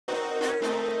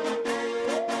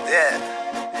Yeah.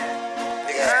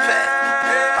 Niggas Patt.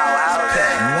 Powerhouse.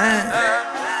 Patt, man.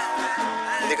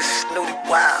 Niggas Snootie,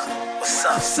 wow. What's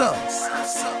up? What's up?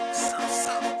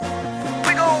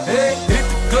 We gon' Hey, hit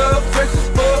the club, fresh as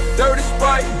fuck, dirty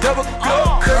Sprite, double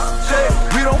cup, check,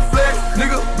 we don't flex,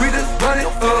 nigga, we just run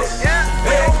it up.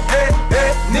 Hey,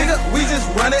 nigga, we just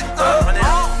run it up.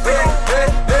 Hey,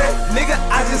 nigga,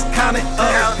 I just count it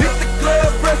up. Hit the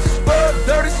club, fresh as fuck,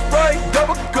 dirty Sprite,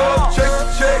 double cup, check,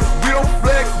 we don't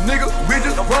flex, nigga, we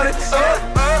just run it up.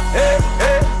 Hey,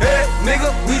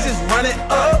 nigga, we just run it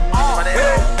up.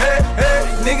 Hey,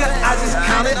 nigga, I just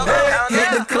count it up. Hit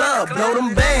the club, blow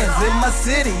them bands in my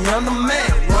city, I'm the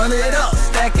man. Run it up,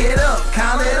 stack it up,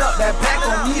 count it up. That pack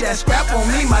on me, that scrap on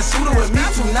me. My shooter with me,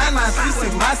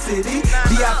 29936 my city.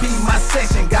 VIP my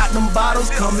section, got them bottles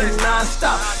coming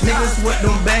non-stop. Niggas with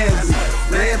them bands,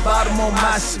 red bottom on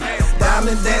my shit.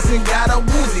 Diamond dancing, got a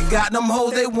woozy. Got them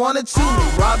hoes, they wanna choose me.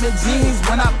 Robbing jeans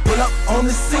when I pull up on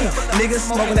the scene. Niggas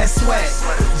smoking that swag,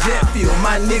 jet fuel,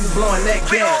 my niggas blowing that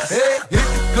gas. Hey, hit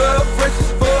the club, fresh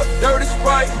as fuck, dirty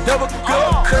Sprite, double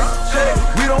cup, check,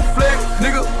 we don't flex,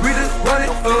 nigga, we just run it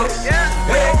up.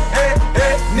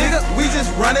 Hey, nigga, we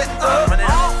just run it up.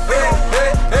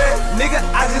 Hey, nigga,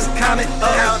 I just count it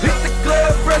up. Hit the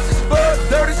club, fresh as fuck,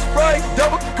 dirty Sprite,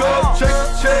 double cup,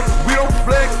 check, we don't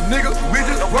flex, nigga, we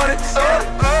just run it up.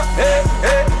 Hey,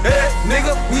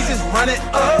 nigga, we just run it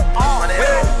up.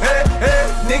 hey,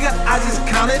 Nigga, I just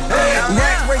count it up.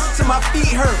 Rack race till my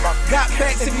feet hurt. Got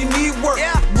backs if you need work.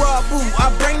 Raw boo, I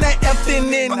bring that F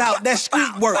in and out, that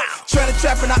street work. Tryna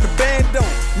trapping out the bando,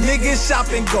 niggas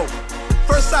shop and go.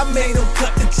 First I made them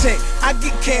cut the check, I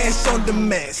get cash on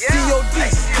demand. COD,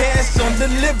 cash on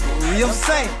delivery, I'm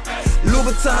saying.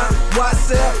 Louboutin,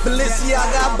 YSL,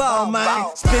 Balenciaga, ball man.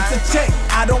 Spit the check,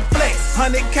 I don't flex.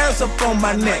 100 carats up on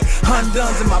my neck,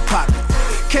 $100 in my pocket.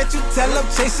 Can't you tell I'm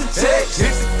chasing checks? hit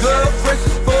the club, fresh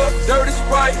as fuck, dirty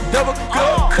Sprite, double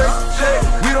cup, check,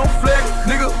 we don't flex,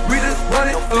 nigga, we just run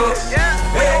it up.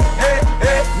 Hey,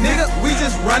 nigga, we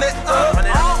just run it up.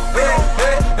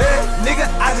 Nigga,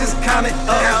 I just count it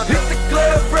up. hit the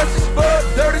club, fresh as fuck,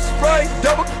 dirty Sprite,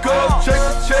 double cup, check,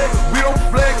 we don't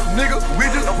flex, nigga,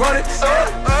 we just run it up.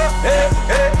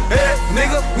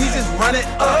 Nigga, we just run it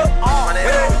up.